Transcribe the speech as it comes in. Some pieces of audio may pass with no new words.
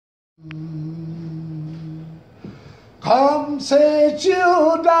Come sit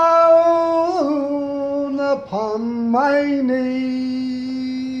you down upon my knee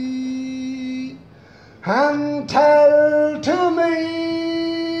and tell to me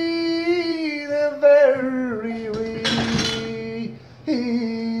the very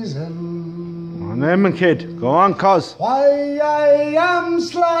reason. On then, kid. Go on, cuz. Why I am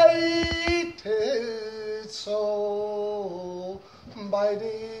slighted so by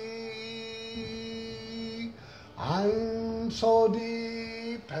thee. I'm so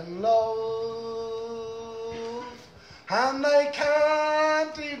deep in love, and I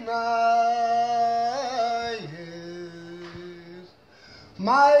can't deny it.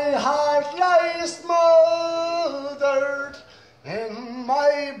 My heart lies smothered in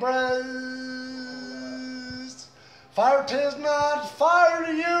my breast, for 'tis not for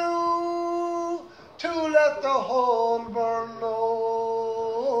you to let the whole world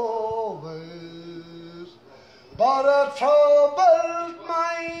know it. But a troubled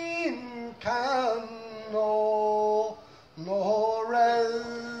mind can know no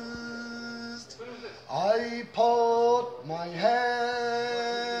rest. I put my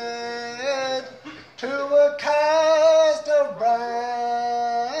head to a cast of brandy.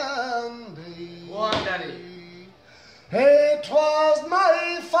 Go on, Daddy. It was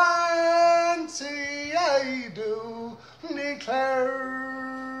my fancy, I do declare.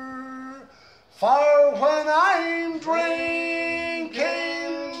 For when I'm drinking,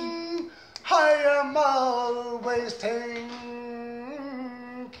 I am always thinking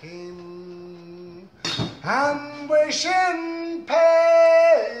and wishing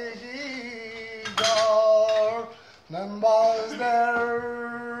Peggy gorden was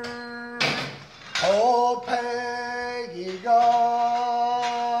there. Oh, Peggy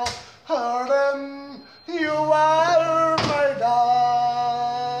gorden, you are my darling.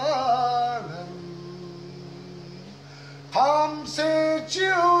 Come sit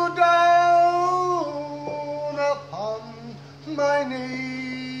you down upon my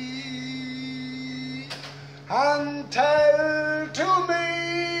knee and tell to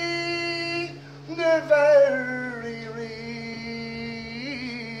me the very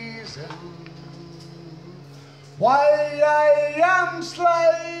reason why I am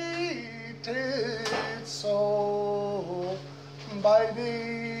slighted so by thee.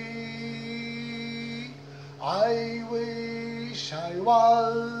 I wish I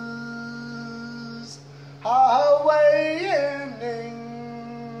was away in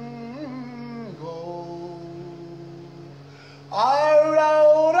England, or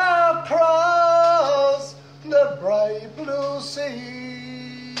out across the bright blue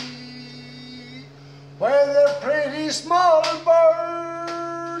sea, where the pretty small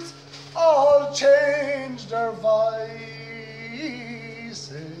birds all change their voices,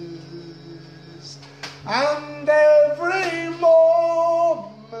 and every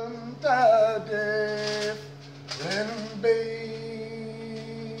moment a different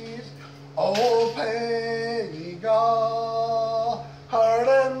beat. Oh, Peggy gorden,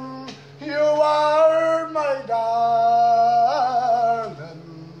 you are my darling.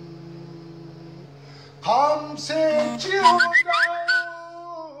 Come sit you down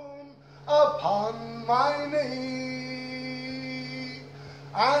upon my knee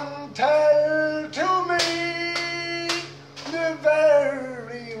and tell to me the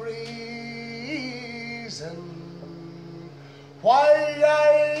very reason why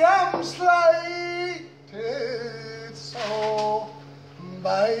I am slighted so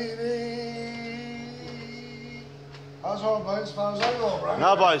by thee. That's all, boys, as far as I know, right?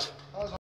 Now, boys.